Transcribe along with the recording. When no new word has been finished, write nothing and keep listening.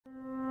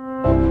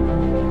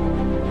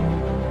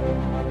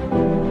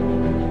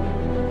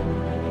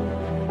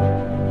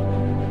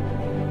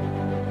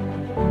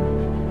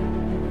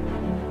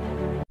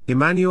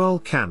Immanuel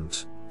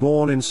Kant,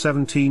 born in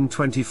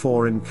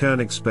 1724 in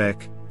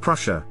Königsberg,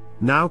 Prussia,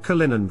 now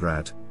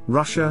Kaliningrad,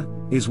 Russia,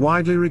 is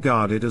widely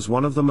regarded as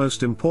one of the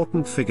most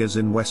important figures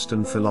in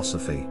Western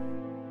philosophy.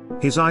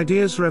 His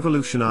ideas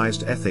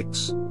revolutionized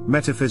ethics,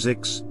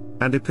 metaphysics,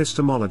 and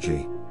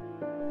epistemology.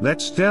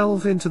 Let's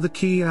delve into the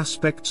key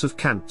aspects of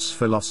Kant's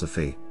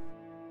philosophy.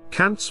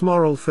 Kant's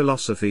moral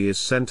philosophy is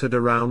centered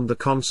around the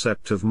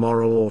concept of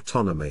moral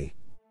autonomy.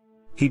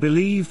 He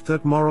believed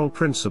that moral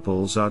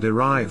principles are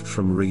derived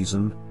from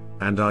reason,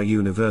 and are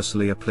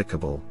universally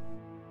applicable.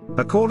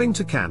 According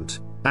to Kant,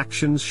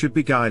 actions should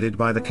be guided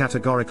by the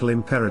categorical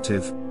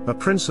imperative, a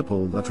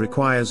principle that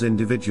requires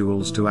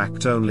individuals to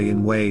act only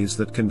in ways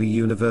that can be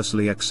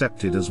universally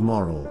accepted as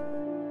moral.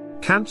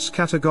 Kant's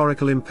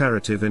categorical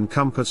imperative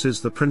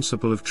encompasses the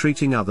principle of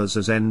treating others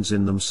as ends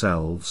in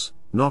themselves,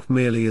 not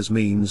merely as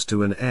means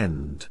to an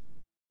end.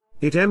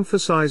 It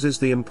emphasizes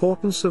the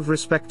importance of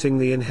respecting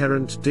the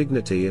inherent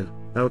dignity and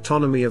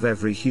autonomy of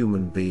every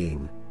human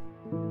being.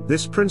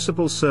 This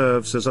principle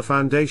serves as a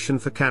foundation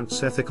for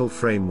Kant's ethical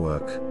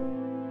framework.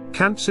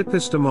 Kant's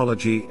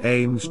epistemology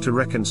aimed to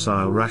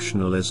reconcile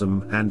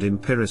rationalism and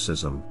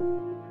empiricism.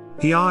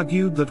 He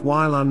argued that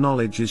while our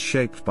knowledge is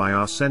shaped by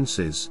our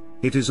senses,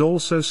 it is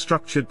also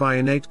structured by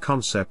innate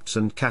concepts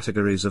and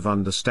categories of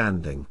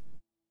understanding.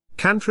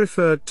 Kant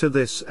referred to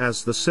this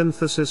as the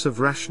synthesis of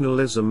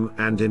rationalism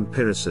and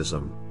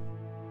empiricism.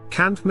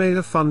 Kant made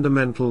a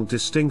fundamental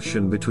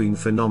distinction between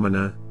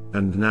phenomena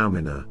and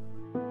noumena.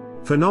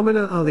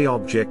 Phenomena are the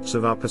objects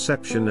of our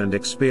perception and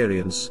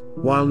experience,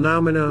 while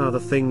noumena are the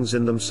things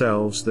in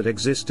themselves that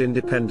exist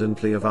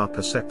independently of our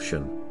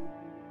perception.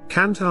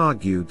 Kant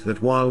argued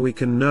that while we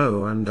can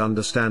know and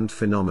understand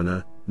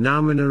phenomena,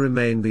 noumena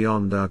remain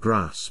beyond our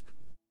grasp.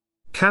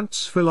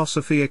 Kant's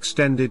philosophy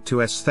extended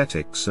to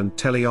aesthetics and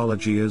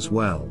teleology as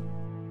well.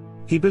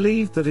 He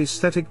believed that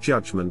aesthetic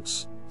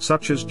judgments,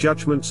 such as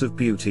judgments of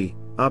beauty,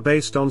 are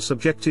based on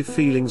subjective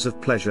feelings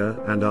of pleasure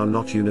and are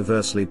not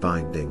universally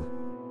binding.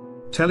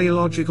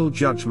 Teleological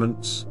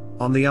judgments,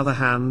 on the other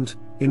hand,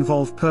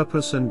 involve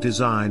purpose and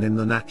design in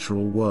the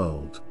natural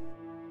world.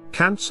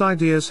 Kant's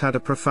ideas had a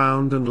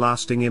profound and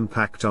lasting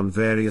impact on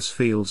various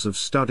fields of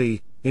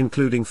study,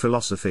 including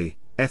philosophy,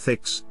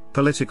 ethics,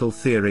 political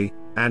theory,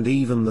 and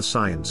even the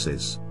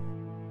sciences.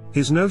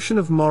 His notion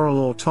of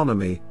moral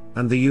autonomy,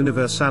 and the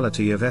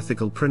universality of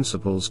ethical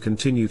principles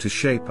continue to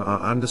shape our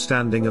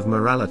understanding of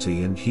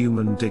morality and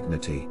human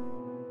dignity.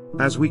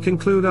 As we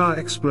conclude our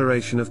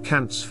exploration of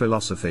Kant's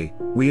philosophy,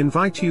 we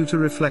invite you to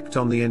reflect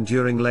on the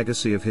enduring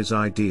legacy of his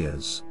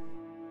ideas.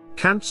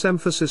 Kant's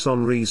emphasis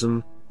on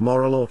reason,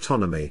 moral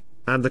autonomy,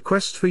 and the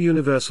quest for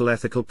universal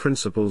ethical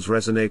principles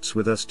resonates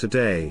with us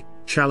today,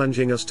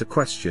 challenging us to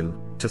question,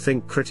 to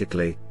think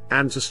critically,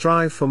 and to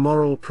strive for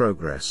moral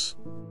progress.